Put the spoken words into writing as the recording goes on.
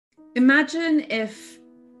Imagine if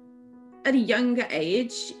at a younger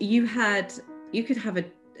age you could have a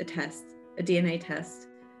test, a DNA test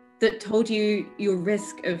that told you your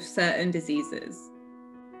risk of certain diseases,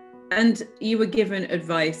 and you were given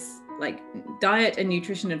advice like diet and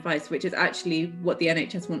nutrition advice, which is actually what the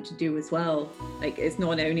NHS want to do as well. Like, it's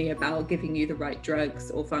not only about giving you the right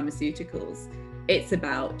drugs or pharmaceuticals, it's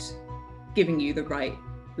about giving you the right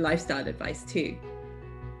lifestyle advice too.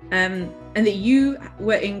 And that you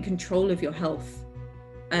were in control of your health,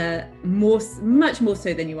 much more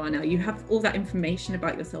so than you are now. You have all that information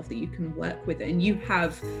about yourself that you can work with, and you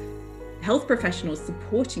have health professionals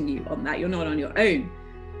supporting you on that. You're not on your own.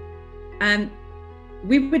 And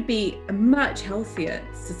we would be a much healthier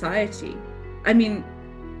society. I mean,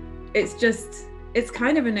 it's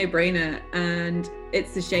kind of a no-brainer, and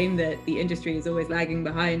it's a shame that the industry is always lagging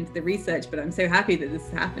behind the research, but I'm so happy that this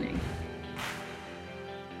is happening.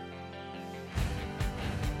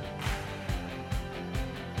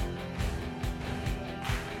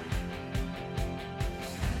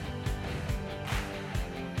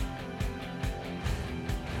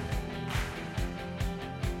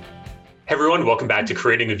 Hey everyone, welcome back to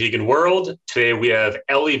Creating a Vegan World. Today we have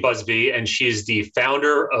Ellie Busby, and she's the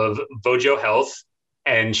founder of Vojo Health,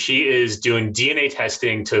 and she is doing DNA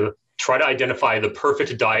testing to try to identify the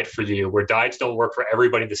perfect diet for you, where diets don't work for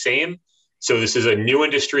everybody the same. So this is a new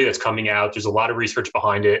industry that's coming out. There's a lot of research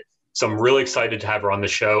behind it. So I'm really excited to have her on the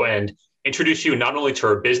show and introduce you not only to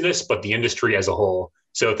her business, but the industry as a whole.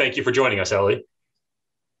 So thank you for joining us, Ellie.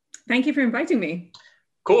 Thank you for inviting me.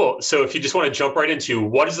 Cool. So if you just want to jump right into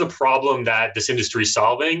what is the problem that this industry is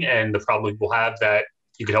solving and the problem we'll have that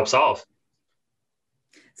you could help solve?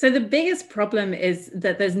 So the biggest problem is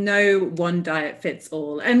that there's no one diet fits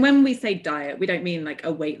all. And when we say diet, we don't mean like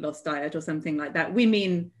a weight loss diet or something like that. We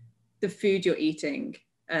mean the food you're eating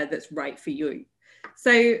that's right for you.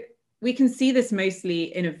 So we can see this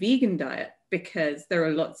mostly in a vegan diet because there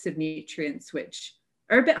are lots of nutrients which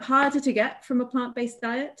are a bit harder to get from a plant-based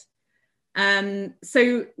diet.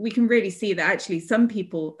 So we can really see that actually some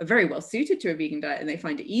people are very well suited to a vegan diet and they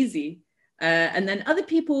find it easy. And then other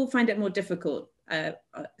people find it more difficult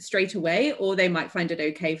straight away, or they might find it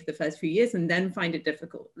okay for the first few years and then find it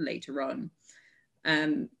difficult later on.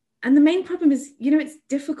 And the main problem is, it's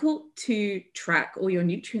difficult to track all your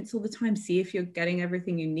nutrients all the time, see if you're getting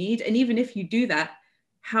everything you need. And even if you do that,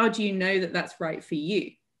 how do you know that that's right for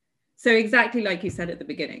you? So exactly like you said at the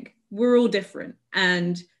beginning, we're all different,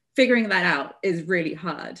 and figuring that out is really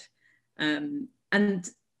hard. And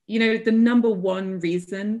the number one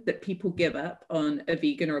reason that people give up on a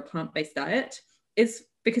vegan or a plant-based diet is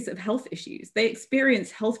because of health issues. They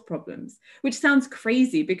experience health problems, which sounds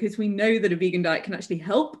crazy because we know that a vegan diet can actually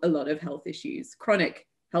help a lot of health issues, chronic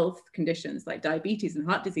health conditions like diabetes and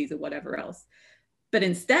heart disease or whatever else. But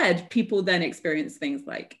instead, people then experience things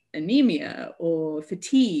like anemia or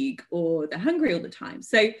fatigue, or they're hungry all the time.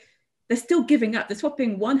 So they're still giving up. They're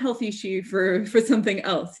swapping one health issue for something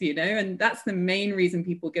else, and that's the main reason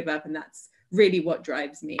people give up. And that's really what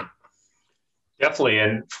drives me. Definitely.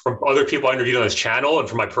 And from other people I interviewed on this channel and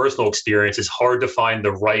from my personal experience, it's hard to find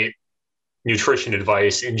the right nutrition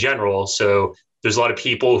advice in general. So there's a lot of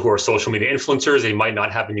people who are social media influencers. They might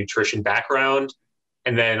not have a nutrition background.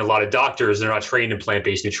 And then a lot of doctors, they're not trained in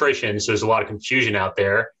plant-based nutrition. So there's a lot of confusion out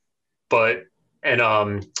there.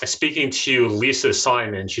 And speaking to Lisa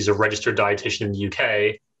Simon, she's a registered dietitian in the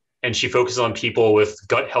UK, and she focuses on people with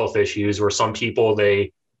gut health issues, where some people,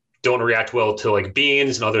 they don't react well to like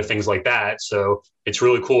beans and other things like that. So it's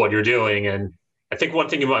really cool what you're doing. And I think one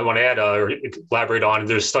thing you might want to add or elaborate on,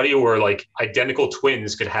 there's a study where like identical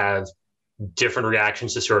twins could have different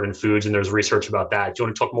reactions to certain foods, and there's research about that. Do you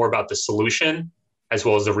want to talk more about the solution as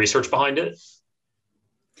well as the research behind it?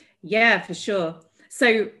 Yeah, for sure.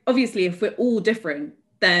 So obviously, if we're all different,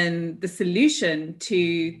 then the solution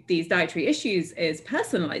to these dietary issues is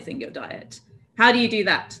personalizing your diet. How do you do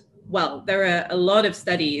that? Well, there are a lot of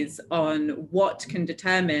studies on what can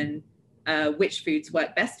determine which foods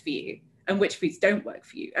work best for you and which foods don't work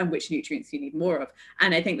for you and which nutrients you need more of.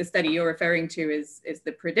 And I think the study you're referring to is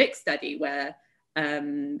the PREDICT study, where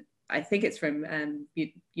I think it's from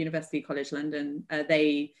University College London.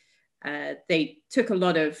 They took a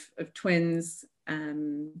lot of twins,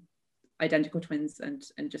 identical twins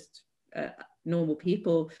and just normal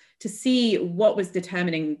people, to see what was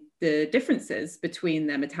determining the differences between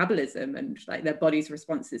their metabolism and like their body's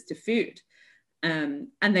responses to food. And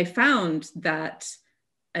they found that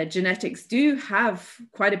genetics do have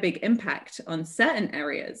quite a big impact on certain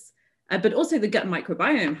areas, but also the gut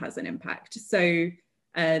microbiome has an impact. So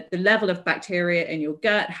the level of bacteria in your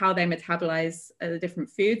gut, how they metabolize the different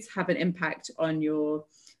foods, have an impact on your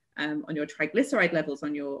on your triglyceride levels,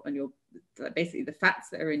 on your basically the fats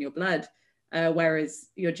that are in your blood, whereas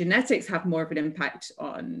your genetics have more of an impact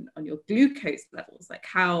on your glucose levels, like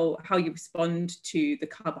how you respond to the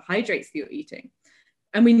carbohydrates that you're eating.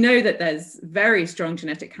 And we know that there's very strong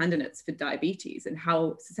genetic candidates for diabetes and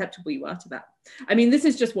how susceptible you are to that. I mean, this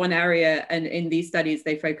is just one area, and in these studies,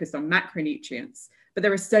 they focused on macronutrients, but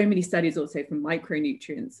there are so many studies also for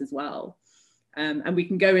micronutrients as well. And we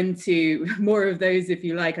can go into more of those if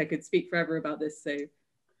you like. I could speak forever about this. So,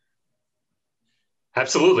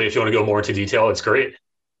 absolutely. If you want to go more into detail, it's great.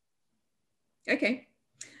 Okay.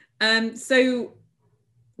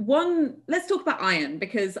 Let's talk about iron,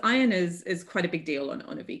 because iron is quite a big deal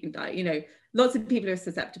on a vegan diet. You know, lots of people are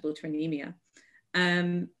susceptible to anemia.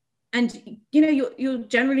 And, you know, you'll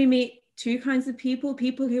generally meet two kinds of people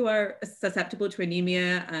who are susceptible to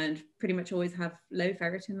anemia and pretty much always have low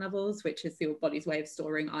ferritin levels, which is your body's way of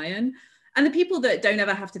storing iron. And the people that don't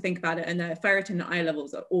ever have to think about it and their ferritin and iron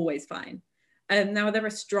levels are always fine. Now, there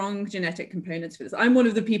are strong genetic components for this. I'm one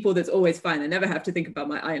of the people that's always fine. I never have to think about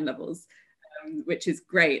my iron levels, which is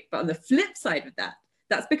great. But on the flip side of that,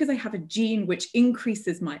 that's because I have a gene which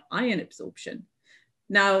increases my iron absorption.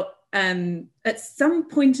 Now, at some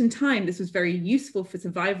point in time, this was very useful for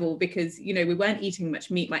survival because, you know, we weren't eating much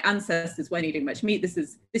meat. My ancestors weren't eating much meat.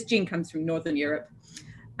 This gene comes from Northern Europe.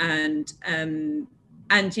 And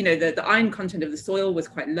you know, the iron content of the soil was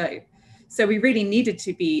quite low. So we really needed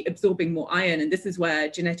to be absorbing more iron. And this is where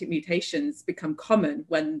genetic mutations become common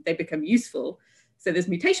when they become useful. So this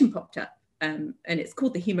mutation popped up, and it's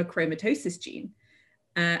called the hemochromatosis gene.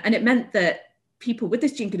 And it meant that people with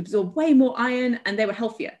this gene could absorb way more iron and they were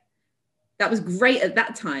healthier. That was great at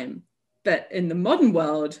that time. But in the modern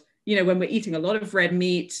world, you know, when we're eating a lot of red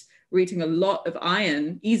meat, we're eating a lot of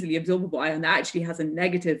iron, easily absorbable iron, that actually has a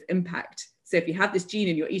negative impact. So if you have this gene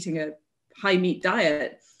and you're eating a high meat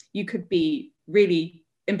diet, you could be really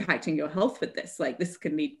impacting your health with this. Like, this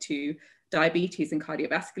can lead to diabetes and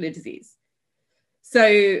cardiovascular disease.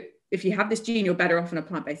 So if you have this gene, you're better off on a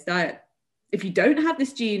plant-based diet. If you don't have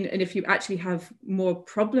this gene, and if you actually have more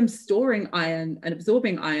problems storing iron and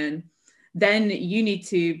absorbing iron, then you need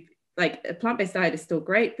to, like, a plant-based diet is still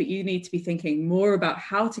great, but you need to be thinking more about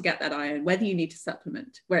how to get that iron, whether you need to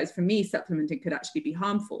supplement. Whereas for me, supplementing could actually be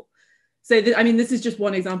harmful. So, I mean, this is just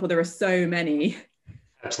one example. There are so many.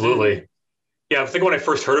 Absolutely. Yeah, I think when I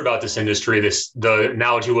first heard about this industry, the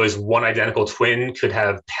analogy was one identical twin could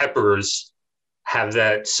have peppers have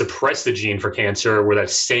that suppress the gene for cancer, where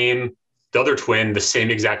the other twin, the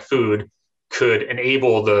same exact food, could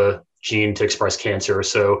enable the gene to express cancer.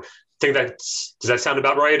 So I think does that sound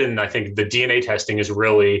about right? And I think the DNA testing is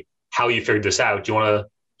really how you figured this out. Do you want to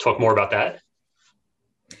talk more about that?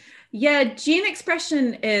 Yeah, gene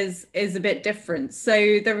expression is a bit different.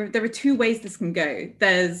 So there are two ways this can go.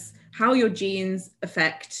 There's how your genes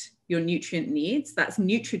affect your nutrient needs. That's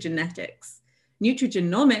nutrigenetics.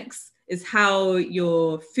 Nutrigenomics is how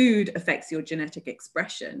your food affects your genetic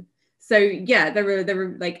expression. So yeah, there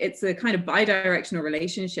are like, it's a kind of bidirectional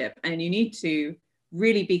relationship, and you need to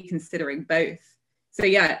really be considering both. So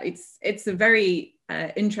yeah, it's a very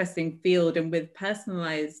interesting field. And with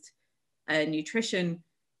personalized nutrition,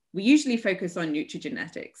 we usually focus on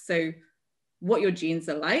nutrigenetics. So what your genes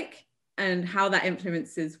are like and how that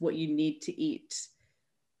influences what you need to eat.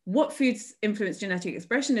 What foods influence genetic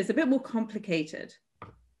expression is a bit more complicated.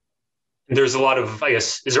 There's a lot of, I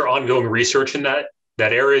guess, is there ongoing research in that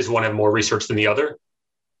area? Does one have more research than the other?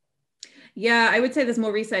 Yeah, I would say there's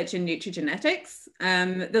more research in nutrigenetics.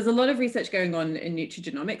 There's a lot of research going on in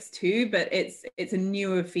nutrigenomics too, but it's a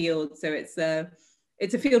newer field. So it's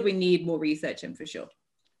a field we need more research in for sure.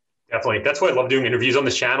 Definitely. That's why I love doing interviews on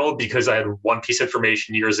this channel, because I had one piece of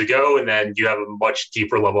information years ago, and then you have a much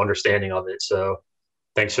deeper level understanding of it. So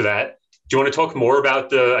thanks for that. Do you want to talk more about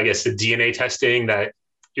the DNA testing that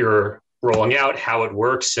you're rolling out, how it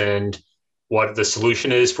works, and what the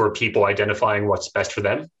solution is for people identifying what's best for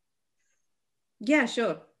them? Yeah,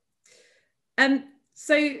 sure.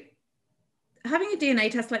 So having a DNA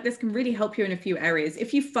test like this can really help you in a few areas.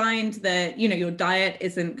 If you find that, you know, your diet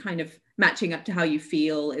isn't kind of matching up to how you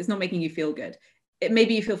feel, it's not making you feel good.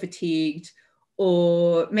 Maybe you feel fatigued,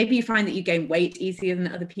 or maybe you find that you gain weight easier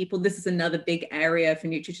than other people. This is another big area for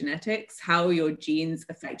nutrigenetics, how your genes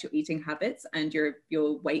affect your eating habits and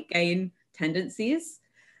your weight gain tendencies.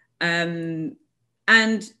 And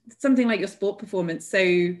something like your sport performance.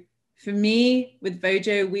 So for me, with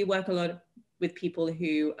Vojo, we work a lot with people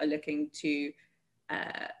who are looking to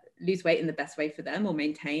lose weight in the best way for them, or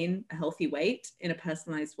maintain a healthy weight in a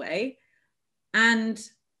personalized way, and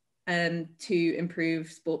to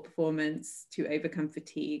improve sport performance, to overcome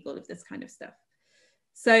fatigue, all of this kind of stuff.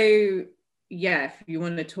 So yeah, if you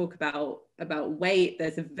want to talk about weight,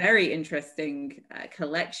 there's a very interesting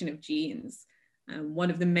collection of genes.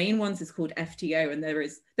 One of the main ones is called FTO, and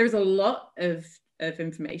there's a lot of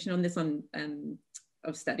information on this,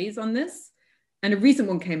 of studies on this, and a recent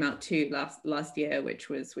one came out too last year, which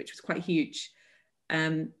was quite huge.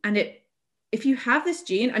 And if you have this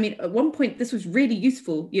gene, I mean, at one point this was really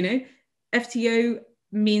useful. You know, FTO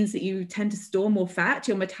means that you tend to store more fat.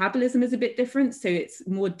 Your metabolism is a bit different, so it's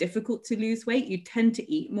more difficult to lose weight. You tend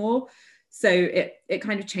to eat more, so it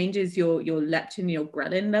kind of changes your leptin and your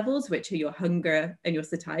ghrelin levels, which are your hunger and your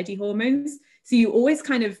satiety hormones. So you always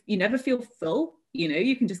you never feel full. You know,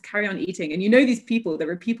 you can just carry on eating. And you know, these people, there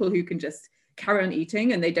are people who can just carry on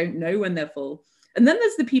eating and they don't know when they're full. And then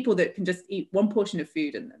there's the people that can just eat one portion of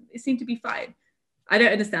food and then they seem to be fine. I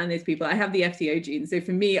don't understand those people. I have the FTO gene. So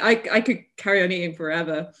for me, I could carry on eating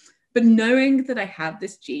forever. But knowing that I have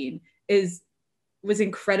this gene was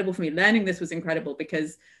incredible for me. Learning this was incredible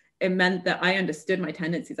because it meant that I understood my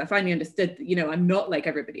tendencies. I finally understood that, you know, I'm not like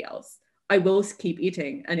everybody else. I will keep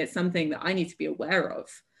eating, and it's something that I need to be aware of.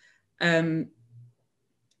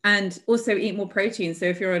 And also eat more protein. So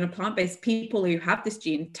if you're on a plant-based, people who have this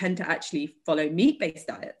gene tend to actually follow meat-based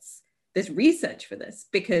diets. There's research for this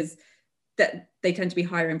because that they tend to be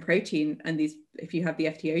higher in protein. And if you have the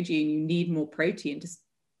FTO gene, you need more protein to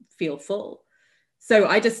feel full. So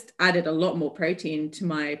I just added a lot more protein to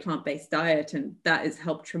my plant-based diet, and that has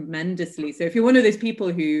helped tremendously. So if you're one of those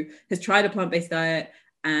people who has tried a plant-based diet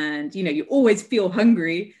and, you know, you always feel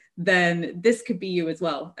hungry, then this could be you as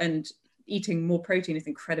well. And eating more protein is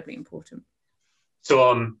incredibly important.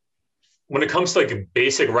 So when it comes to like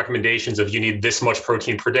basic recommendations of you need this much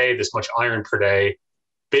protein per day, this much iron per day,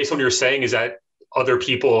 based on what you're saying, is that other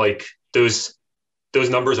people, like those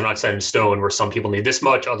numbers are not set in stone, where some people need this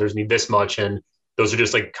much, others need this much, and those are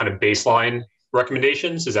just like kind of baseline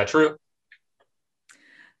recommendations? Is that true?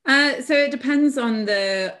 So it depends on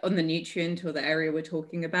the nutrient or the area we're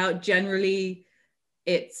talking about. Generally,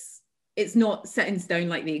 it's not set in stone,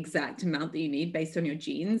 like the exact amount that you need based on your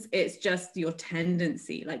genes. It's just your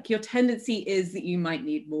tendency. Like your tendency is that you might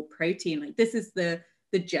need more protein. Like this is the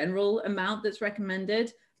general amount that's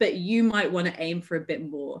recommended, but you might want to aim for a bit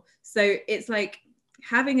more. So it's like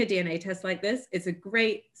having a DNA test like this is a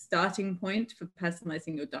great starting point for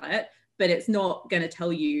personalizing your diet, but it's not going to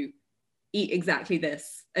tell you eat exactly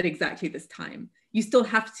this at exactly this time. You still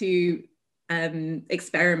have to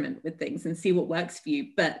experiment with things and see what works for you,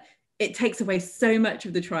 but it takes away so much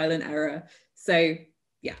of the trial and error. So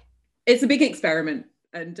yeah, it's a big experiment,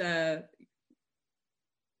 and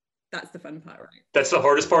that's the fun part, right? That's the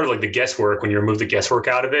hardest part of like the guesswork. When you remove the guesswork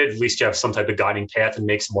out of it, at least you have some type of guiding path and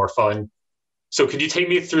makes it more fun. So could you take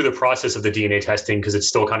me through the process of the DNA testing? Because it's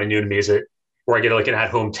still kind of new to me. Is it where I get like an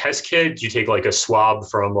at-home test kit? Do you take like a swab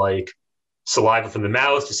from like saliva from the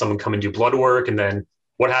mouth? Does someone come and do blood work? And then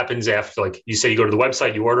what happens after, like you say you go to the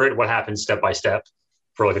website, you order it, what happens step by step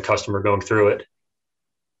for like a customer going through it?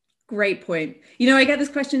 Great point. You know, I get this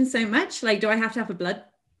question so much, like, do I have to have a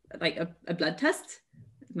blood test?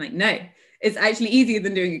 I'm like, no, it's actually easier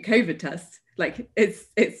than doing a COVID test. Like it's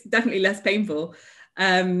definitely less painful.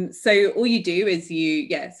 So all you do is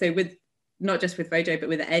so with, not just with Vojo, but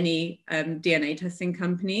with any DNA testing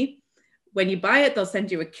company, when you buy it, they'll send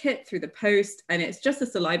you a kit through the post, and it's just a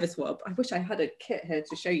saliva swab. I wish I had a kit here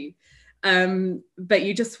to show you. But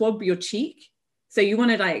you just swab your cheek. So you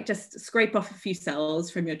want to like just scrape off a few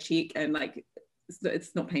cells from your cheek, and like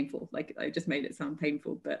it's not painful. Like I just made it sound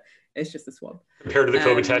painful, but it's just a swab. Compared to the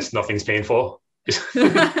COVID test, nothing's painful.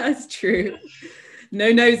 That's true.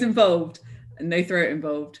 No nose involved, and no throat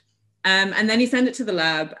involved. And then you send it to the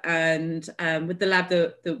lab, and with the lab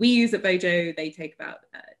that we use at Vojo, they take about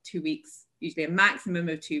 2 weeks, usually a maximum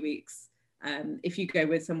of 2 weeks. If you go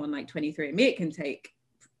with someone like 23andMe, it can take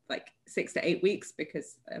like 6 to 8 weeks,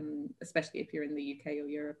 because especially if you're in the UK or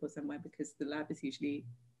Europe or somewhere, because the lab is usually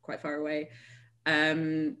quite far away.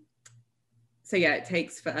 So yeah, it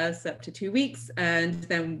takes for us up to 2 weeks, and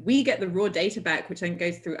then we get the raw data back, which then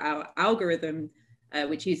goes through our algorithm,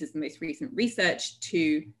 which uses the most recent research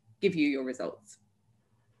to give you your results.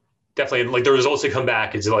 Definitely. Like the results that come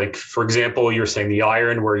back, is like, for example, you're saying the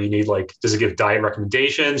iron, where you need like, does it give diet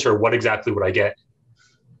recommendations, or what exactly would I get?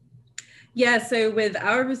 Yeah, so with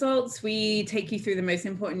our results, we take you through the most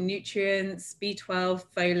important nutrients: B12,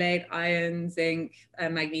 folate, iron, zinc,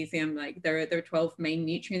 magnesium. Like there are 12 main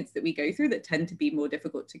nutrients that we go through that tend to be more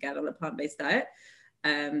difficult to get on a plant-based diet.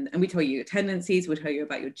 And we tell you your tendencies, we tell you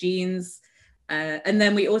about your genes. And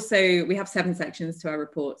then we have 7 sections to our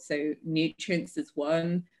report. So nutrients is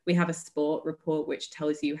one, We have a sport report, which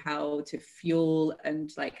tells you how to fuel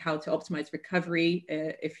and like how to optimize recovery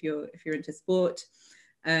if you're into sport.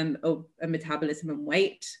 Or a metabolism and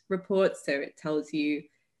weight report. So it tells you,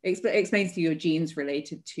 explains to you your genes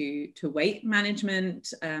related to weight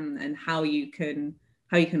management, and how you can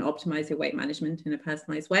optimize your weight management in a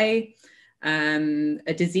personalized way.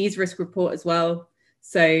 A disease risk report as well.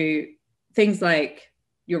 So things like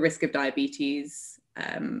your risk of diabetes,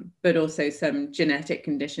 but also some genetic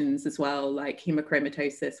conditions as well, like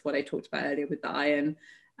hemochromatosis, what I talked about earlier with the iron,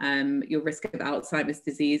 your risk of Alzheimer's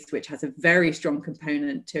disease, which has a very strong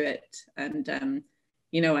component to it. And,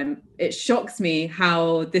 it shocks me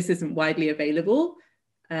how this isn't widely available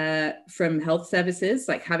from health services,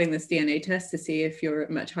 like having this DNA test to see if you're at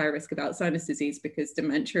much higher risk of Alzheimer's disease, because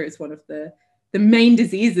dementia is one of the main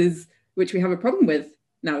diseases which we have a problem with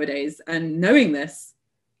nowadays. And knowing this,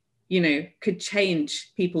 could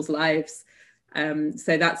change people's lives.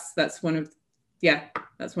 So that's one of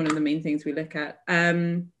the main things we look at.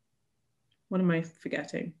 What am I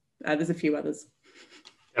forgetting? There's a few others.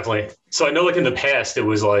 Definitely. So I know like in the past, it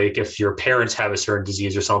was like if your parents have a certain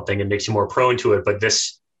disease or something, it makes you more prone to it, but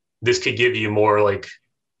this could give you more like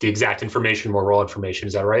the exact information, more raw information.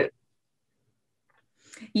 Is that right?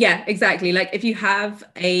 Yeah, exactly. Like if you have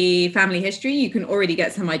a family history, you can already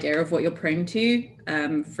get some idea of what you're prone to.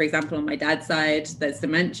 For example, on my dad's side, there's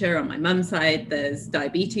dementia. On my mum's side, there's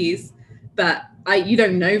diabetes. But you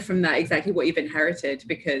don't know from that exactly what you've inherited,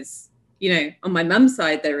 because, on my mum's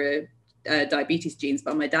side, there are diabetes genes,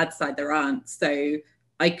 but on my dad's side, there aren't. So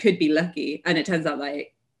I could be lucky. And it turns out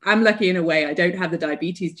like I'm lucky in a way. I don't have the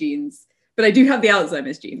diabetes genes, but I do have the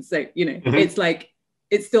Alzheimer's genes. So, It's like,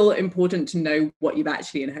 it's still important to know what you've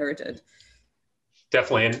actually inherited.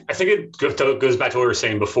 Definitely. And I think it goes back to what we were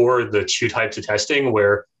saying before, the two types of testing,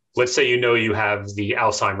 where let's say you have the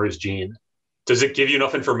Alzheimer's gene. Does it give you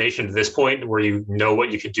enough information to this point where you know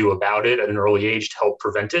what you could do about it at an early age to help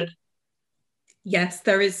prevent it? Yes,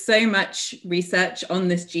 there is so much research on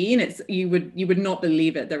this gene. You would not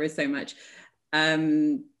believe it. There is so much.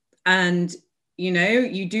 And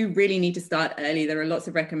you do really need to start early. There are lots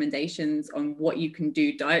of recommendations on what you can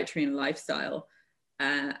do, dietary and lifestyle.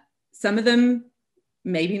 Some of them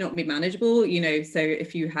maybe not be manageable, so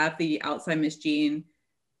if you have the Alzheimer's gene,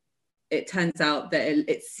 it turns out that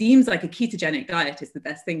it seems like a ketogenic diet is the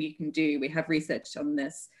best thing you can do. We have research on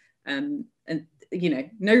this. And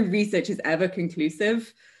no research is ever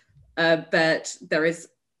conclusive, but there is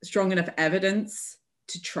strong enough evidence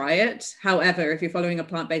to try it. However, if you're following a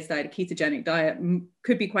plant-based diet, a ketogenic diet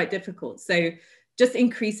could be quite difficult. So just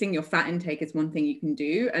increasing your fat intake is one thing you can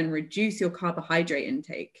do, and reduce your carbohydrate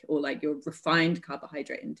intake, or like your refined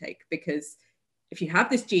carbohydrate intake, because if you have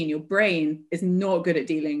this gene, your brain is not good at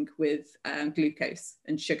dealing with glucose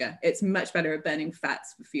and sugar. It's much better at burning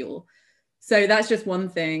fats for fuel. So that's just one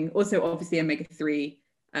thing. Also, obviously, omega-3,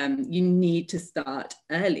 you need to start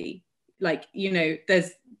early. Like,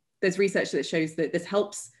 there's research that shows that this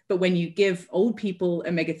helps, but when you give old people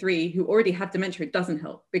omega-3 who already have dementia, it doesn't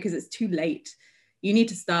help because it's too late. You need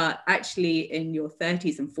to start actually in your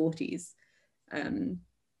 30s and 40s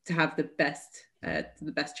to have the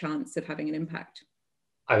best chance of having an impact.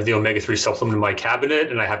 I have the omega-3 supplement in my cabinet,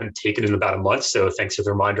 and I haven't taken it in about a month. So thanks for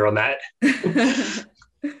the reminder on that.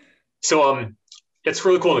 So it's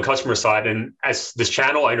really cool on the customer side. And as this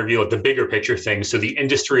channel, I interview like the bigger picture things. So the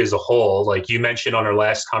industry as a whole, like you mentioned on our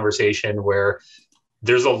last conversation, where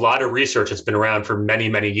there's a lot of research that's been around for many,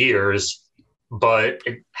 many years, but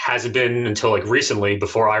it hasn't been until like recently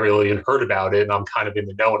before I really even heard about it. And I'm kind of in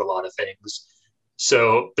the know on a lot of things.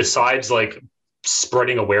 So besides like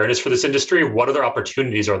spreading awareness for this industry, what other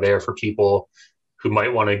opportunities are there for people who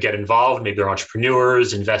might want to get involved? Maybe they're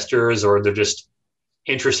entrepreneurs, investors, or they're just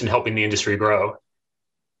interested in helping the industry grow.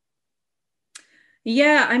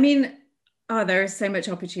 Yeah, I mean, there is so much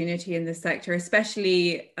opportunity in this sector,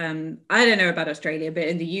 especially, I don't know about Australia, but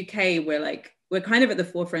in the UK, we're kind of at the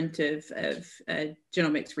forefront of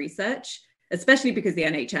genomics research, especially because the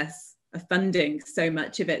NHS are funding so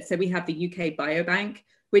much of it. So we have the UK Biobank,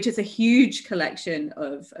 which is a huge collection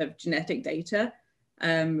of genetic data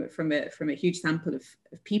from a huge sample of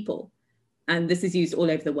people. And this is used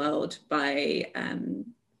all over the world by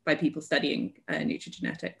people studying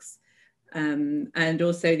nutrigenetics. And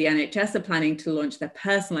also the NHS are planning to launch their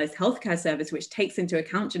personalized healthcare service, which takes into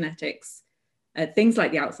account genetics, things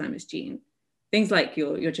like the Alzheimer's gene, things like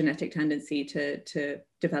your genetic tendency to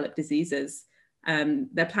develop diseases.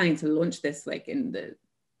 They're planning to launch this like in the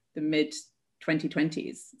mid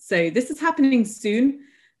 2020s. So this is happening soon.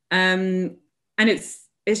 And it's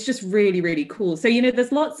it's just really, really cool. So, you know,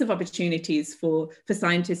 there's lots of opportunities for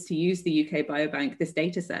scientists to use the UK Biobank, this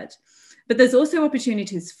data set, but there's also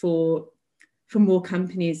opportunities for more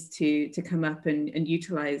companies to come up and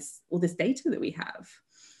utilize all this data that we have.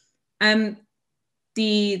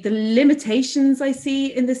 The limitations I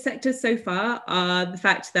see in this sector so far are the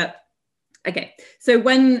fact that, okay, so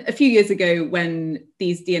when a few years ago, when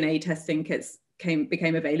these DNA testing kits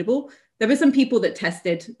became available, there were some people that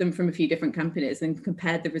tested them from a few different companies and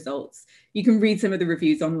compared the results. You can read some of the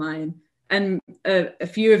reviews online, and a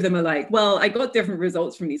few of them are like, well, I got different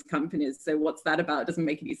results from these companies, so what's that about? It doesn't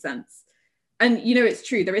make any sense. And, you know, it's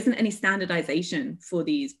true, there isn't any standardization for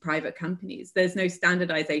these private companies. There's no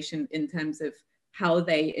standardization in terms of how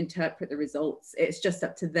they interpret the results. It's just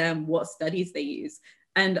up to them what studies they use.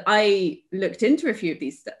 And I looked into a few of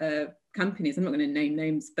these companies. I'm not going to name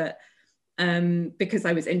names, but because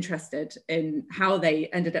I was interested in how they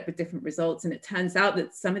ended up with different results. And it turns out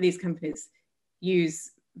that some of these companies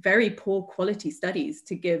use very poor quality studies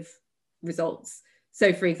to give results.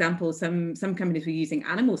 So, for example, some companies were using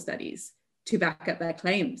animal studies to back up their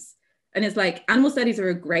claims. And it's like, animal studies are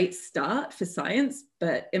a great start for science,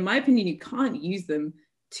 but in my opinion, you can't use them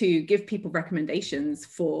to give people recommendations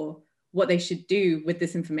for what they should do with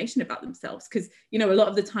this information about themselves. Because, you know, a lot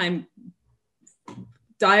of the time, the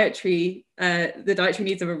dietary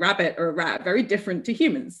needs of a rabbit or a rat are very different to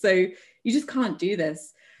humans. So you just can't do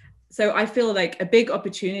this. So I feel like a big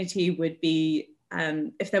opportunity would be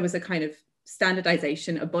if there was a kind of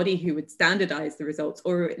standardization, a body who would standardize the results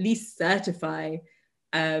or at least certify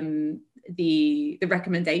the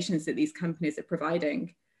recommendations that these companies are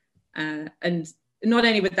providing. And not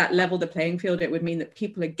only would that level the playing field, it would mean that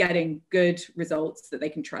people are getting good results that they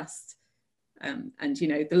can trust. And, you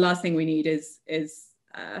know, the last thing we need is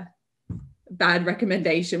more bad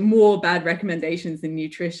recommendations in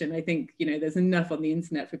nutrition. I think, you know, there's enough on the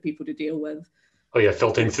internet for people to deal with. Oh yeah,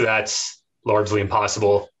 filtering through that's largely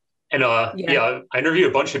impossible. And yeah, I interviewed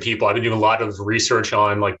a bunch of people. I've been doing a lot of research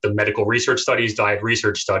on like the medical research studies, diet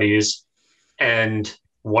research studies. And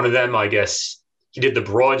one of them, I guess, he did the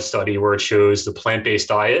broad study where it shows the plant-based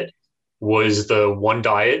diet was the one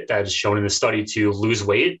diet that is shown in the study to lose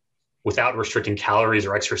weight without restricting calories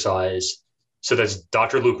or exercise. So that's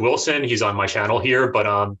Dr. Luke Wilson. He's on my channel here, but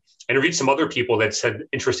I interviewed some other people that said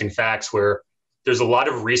interesting facts where there's a lot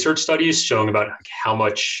of research studies showing about how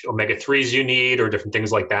much omega-3s you need or different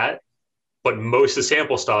things like that. But most of the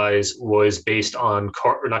sample size was based on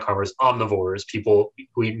omnivores, people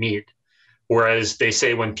who eat meat. Whereas they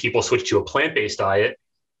say when people switch to a plant-based diet,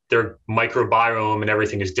 their microbiome and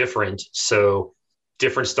everything is different. So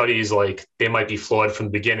different studies, like they might be flawed from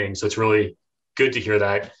the beginning. So it's really good to hear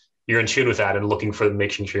that you're in tune with that and looking for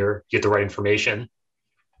making sure you get the right information.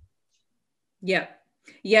 Yeah.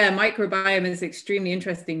 Yeah, microbiome is extremely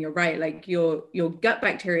interesting. You're right. Like your gut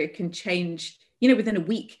bacteria can change, you know, within a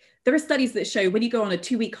week. There are studies that show when you go on a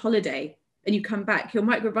 2-week holiday and you come back, your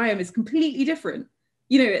microbiome is completely different.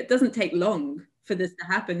 You know, it doesn't take long for this to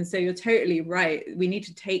happen. So you're totally right. We need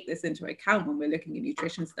to take this into account when we're looking at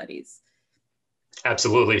nutrition studies.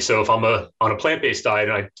 Absolutely. So if I'm on a plant-based diet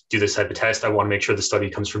and I do this type of test, I want to make sure the study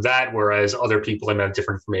comes from that, whereas other people might have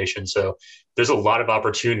different information. So there's a lot of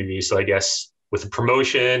opportunities. So I guess with the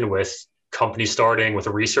promotion, with companies starting, with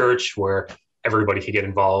the research, where everybody can get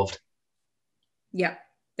involved. Yeah,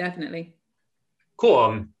 definitely.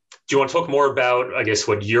 Cool. Do you want to talk more about, I guess,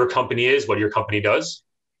 what your company is, what your company does?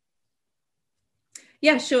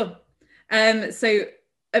 Yeah, sure. So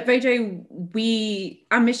at Vojo,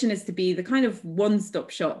 our mission is to be the kind of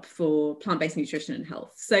one-stop shop for plant-based nutrition and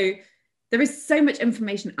health. So there is so much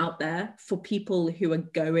information out there for people who are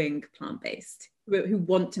going plant-based, who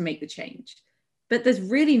want to make the change. But there's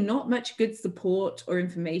really not much good support or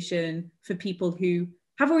information for people who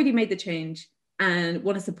have already made the change and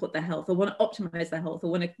want to support their health or want to optimize their health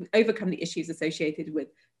or want to overcome the issues associated with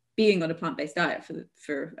being on a plant-based diet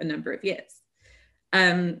for a number of years.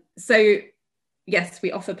 So yes,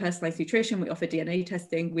 we offer personalized nutrition, we offer DNA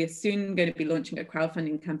testing. We're soon going to be launching a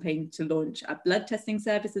crowdfunding campaign to launch a blood testing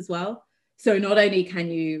service as well. So not only can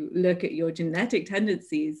you look at your genetic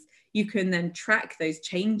tendencies, you can then track those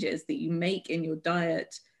changes that you make in your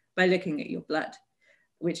diet by looking at your blood,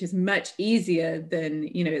 which is much easier than,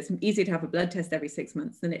 you know, it's easier to have a blood test every 6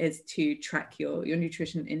 months than it is to track your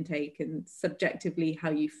nutrition intake and subjectively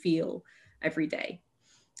how you feel every day.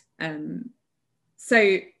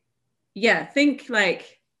 So yeah, think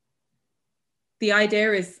like the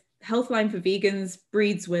idea is Healthline for Vegans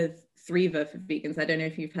breeds with Thriva for vegans. I don't know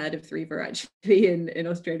if you've heard of Thriva actually in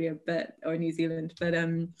Australia, or New Zealand, but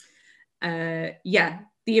yeah,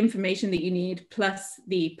 the information that you need, plus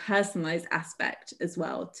the personalized aspect as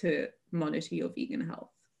well to monitor your vegan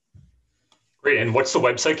health. Great. And what's the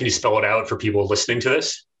website? Can you spell it out for people listening to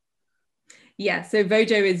this? Yeah, so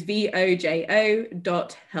Vojo is VOJO.health.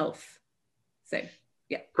 So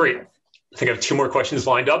yeah. Great. I think I have two more questions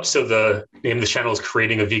lined up. So the name of the channel is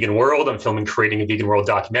Creating a Vegan World. I'm filming Creating a Vegan World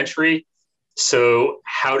documentary. So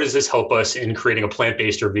how does this help us in creating a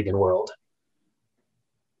plant-based or vegan world?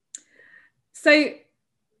 So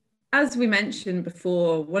as we mentioned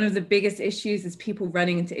before, one of the biggest issues is people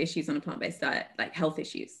running into issues on a plant-based diet, like health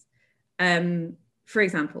issues. For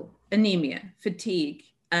example, anemia, fatigue,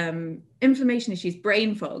 inflammation issues,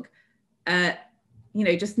 brain fog,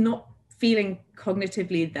 just not feeling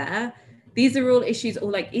cognitively there. These are all issues, or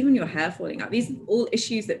like even your hair falling out. These are all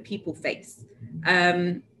issues that people face.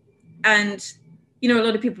 And, a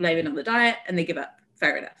lot of people blame it on the diet and they give up.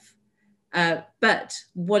 Fair enough. But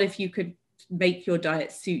what if you could make your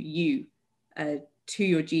diet suit you, to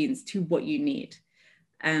your genes, to what you need?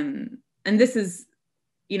 And this is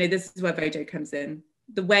where Vojo comes in.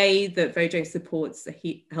 The way that Vojo supports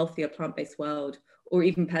a healthier plant-based world, or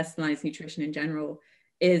even personalized nutrition in general,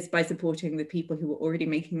 is by supporting the people who are already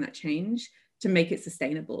making that change to make it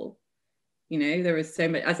sustainable. There is so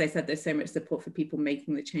much, as I said, there's so much support for people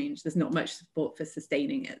making the change. There's not much support for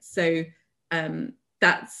sustaining it. So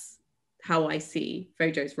that's how I see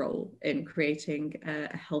Vojo's role in creating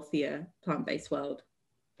a healthier plant-based world.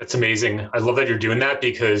 That's amazing. I love that you're doing that,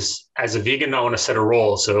 because as a vegan, I want to set a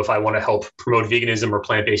role. So if I want to help promote veganism or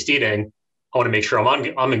plant-based eating, I want to make sure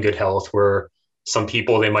I'm in good health, where some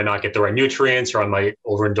people, they might not get the right nutrients, or I might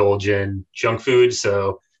overindulge in junk food.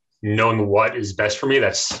 So knowing what is best for me,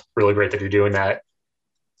 that's really great that you're doing that.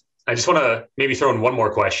 I just want to maybe throw in one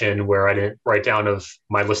more question where I didn't write down of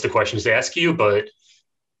my list of questions to ask you, but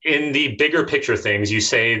in the bigger picture things, you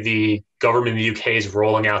say the government in the UK is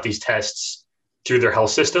rolling out these tests through their health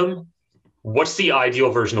system. What's the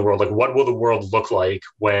ideal version of the world? Like, what will the world look like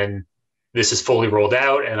when this is fully rolled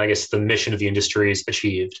out and I guess the mission of the industry is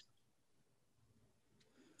achieved?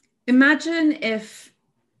 Imagine if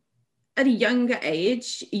at a younger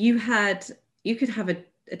age, you could have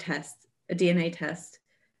a test, a DNA test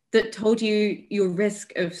that told you your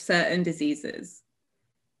risk of certain diseases.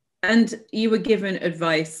 And you were given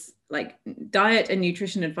advice, like diet and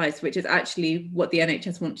nutrition advice, which is actually what the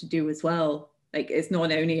NHS want to do as well. Like, it's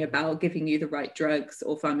not only about giving you the right drugs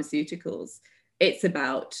or pharmaceuticals, it's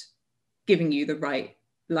about giving you the right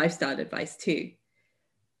lifestyle advice too.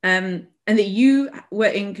 And that you were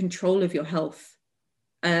in control of your health,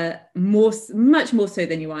 much more so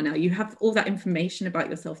than you are now. You have all that information about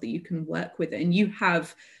yourself that you can work with, and you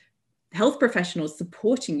have health professionals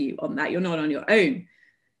supporting you on that. You're not on your own.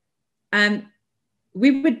 And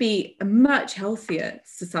we would be a much healthier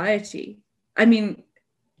society. I mean,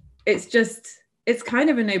 it's kind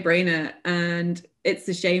of a no-brainer, and it's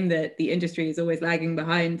a shame that the industry is always lagging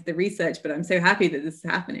behind the research, but I'm so happy that this is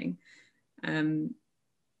happening.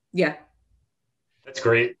 Yeah. That's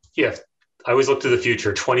great. Yeah. I always look to the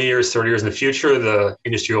future, 20 years, 30 years in the future, the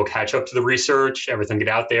industry will catch up to the research, everything get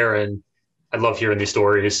out there. And I love hearing these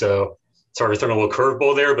stories. So sorry for throwing a little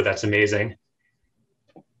curveball there, but that's amazing.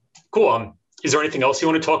 Cool. Is there anything else you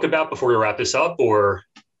want to talk about before we wrap this up, or?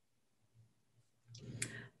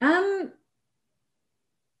 I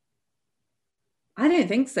don't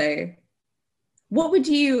think so.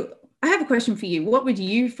 I have a question for you. What would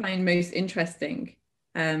you find most interesting?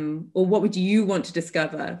 Or what would you want to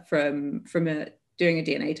discover from doing a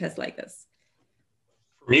DNA test like this?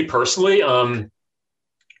 For me personally,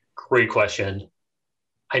 great question.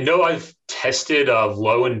 I know I've tested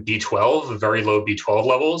low in B12, very low B12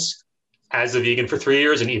 levels as a vegan for 3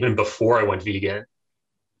 years, and even before I went vegan.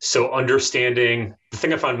 So understanding, the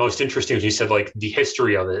thing I found most interesting was you said like the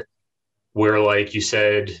history of it, where like you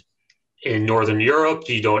said in Northern Europe,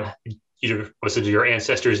 most of your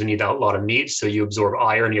ancestors didn't eat a lot of meat, so you absorb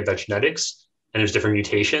iron, you have that genetics, and there's different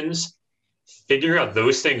mutations. Figuring out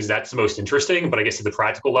those things, that's the most interesting. But I guess at the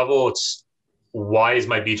practical level, it's why is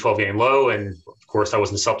my B12 getting low? And of course, I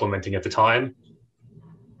wasn't supplementing at the time.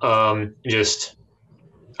 I'm just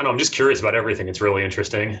curious about everything. It's really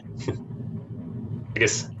interesting. I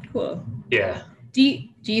guess. Cool. Yeah. Do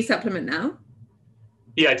you supplement now?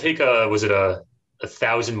 Yeah, I take a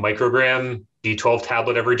 1,000 microgram B12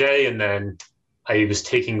 tablet every day. And then I was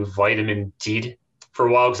taking vitamin D for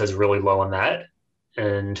a while because I was really low on that.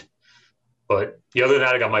 But the other than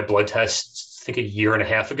that, I got my blood tests, I think a year and a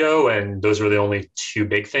half ago. And those were the only two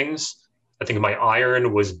big things. I think my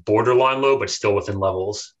iron was borderline low, but still within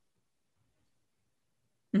levels.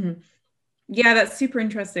 Mm-hmm. Yeah, that's super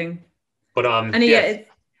interesting. But yeah,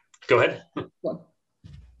 go ahead. Well,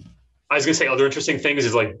 I was gonna say other interesting things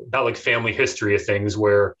is like about like family history of things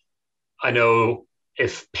where I know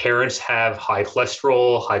if parents have high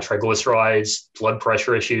cholesterol, high triglycerides, blood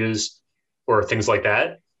pressure issues, or things like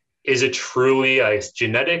that, is it truly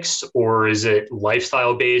genetics or is it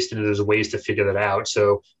lifestyle based? And there's ways to figure that out.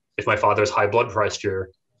 So if my father has high blood pressure,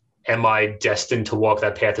 am I destined to walk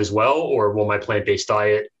that path as well? Or will my plant based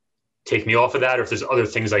diet take me off of that? Or if there's other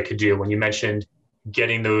things I could do? When you mentioned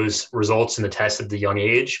getting those results in the test at the young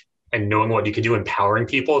age and knowing what you could do, empowering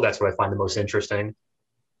people, that's what I find the most interesting.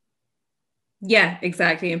 Yeah,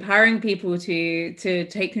 exactly. Empowering people to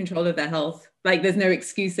take control of their health. Like there's no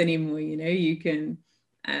excuse anymore, you know, you can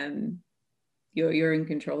you're in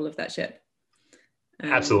control of that ship.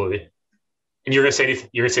 Absolutely. And you're gonna say anything,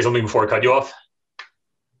 you're gonna say something before I cut you off?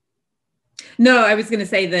 No, I was going to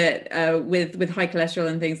say that with high cholesterol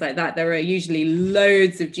and things like that, there are usually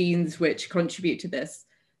loads of genes which contribute to this.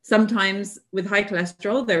 Sometimes with high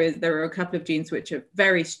cholesterol, there are a couple of genes which are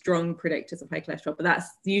very strong predictors of high cholesterol, but that's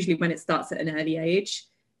usually when it starts at an early age.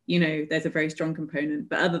 You know, there's a very strong component.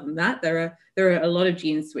 But other than that, there are a lot of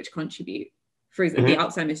genes which contribute. For example, the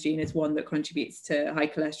Alzheimer's gene is one that contributes to high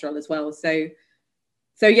cholesterol as well. So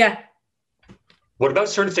yeah. What about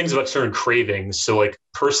certain things about certain cravings? So like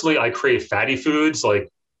personally, I crave fatty foods like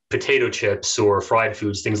potato chips or fried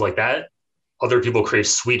foods, things like that. Other people crave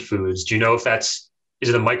sweet foods. Do you know if is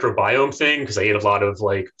it a microbiome thing? Because I ate a lot of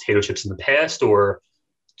like potato chips in the past, or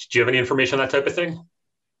do you have any information on that type of thing?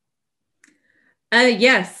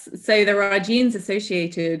 Yes. So there are genes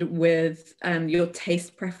associated with your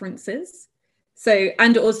taste preferences. So,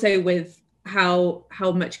 and also with how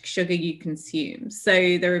much sugar you consume.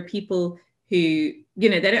 So there are people who, you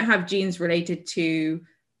know, they don't have genes related to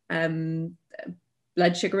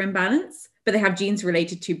blood sugar imbalance, but they have genes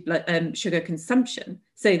related to sugar consumption.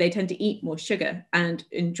 So they tend to eat more sugar and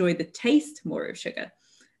enjoy the taste more of sugar.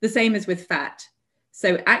 The same as with fat.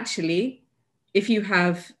 So actually, if you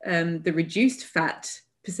have the reduced fat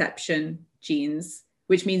perception genes,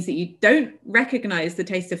 which means that you don't recognize the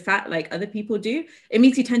taste of fat like other people do, it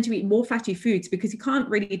means you tend to eat more fatty foods because you can't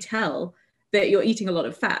really tell that you're eating a lot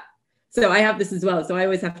of fat. So I have this as well. So I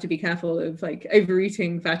always have to be careful of like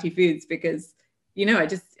overeating fatty foods because, you know,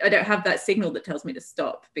 I don't have that signal that tells me to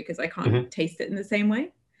stop because I can't taste it in the same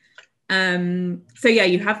way. So yeah,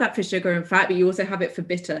 you have that for sugar and fat, but you also have it for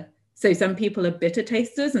bitter. So some people are bitter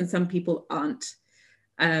tasters and some people aren't.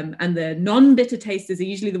 And the non-bitter tasters are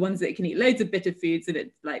usually the ones that can eat loads of bitter foods and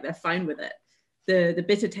it's like they're fine with it. The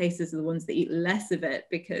bitter tasters are the ones that eat less of it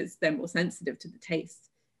because they're more sensitive to the taste.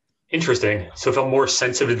 Interesting. So if I'm more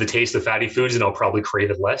sensitive to the taste of fatty foods, then I'll probably crave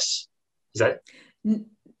it less. Is that?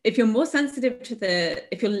 If you're more sensitive to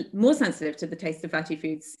the taste of fatty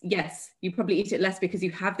foods, yes, you probably eat it less because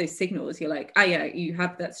you have those signals. You're like, oh yeah, you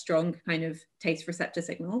have that strong kind of taste receptor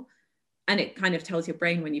signal, and it kind of tells your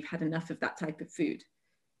brain when you've had enough of that type of food.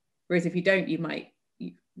 Whereas if you don't,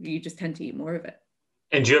 you just tend to eat more of it.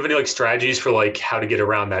 And do you have any like strategies for like how to get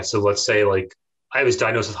around that? So let's say like I was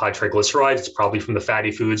diagnosed with high triglycerides. It's probably from the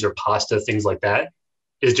fatty foods or pasta, things like that.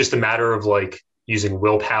 Is it just a matter of like using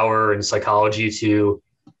willpower and psychology to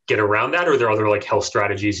get around that? Or are there other like health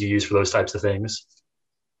strategies you use for those types of things?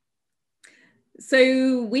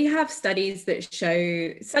 So we have studies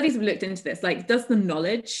have looked into this. Like, does the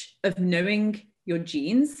knowledge of knowing your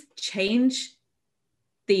genes change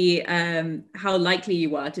the how likely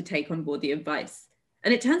you are to take on board the advice?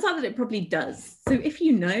 And it turns out that it probably does. So if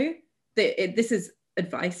you know that this is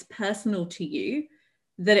advice personal to you,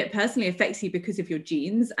 that it personally affects you because of your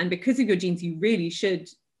genes, and because of your genes, you really should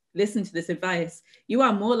listen to this advice, you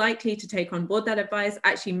are more likely to take on board that advice,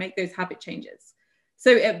 actually make those habit changes.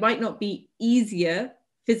 So it might not be easier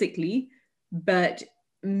physically, but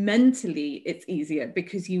mentally it's easier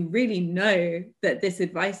because you really know that this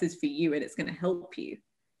advice is for you and it's going to help you.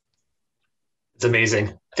 It's amazing.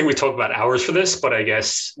 I think we talked about hours for this, but I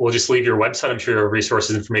guess we'll just leave your website. I'm sure there are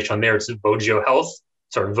resources, information on there. It's Vojo Health.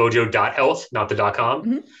 Sorry, vojo.health, not the .com.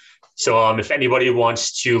 Mm-hmm. So if anybody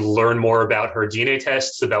wants to learn more about her DNA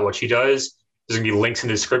tests, about what she does, there's going to be links in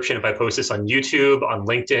the description if I post this on YouTube, on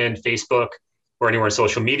LinkedIn, Facebook, or anywhere on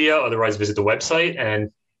social media. Otherwise, visit the website. And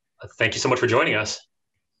thank you so much for joining us.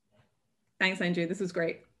 Thanks, Andrew. This was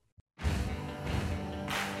great.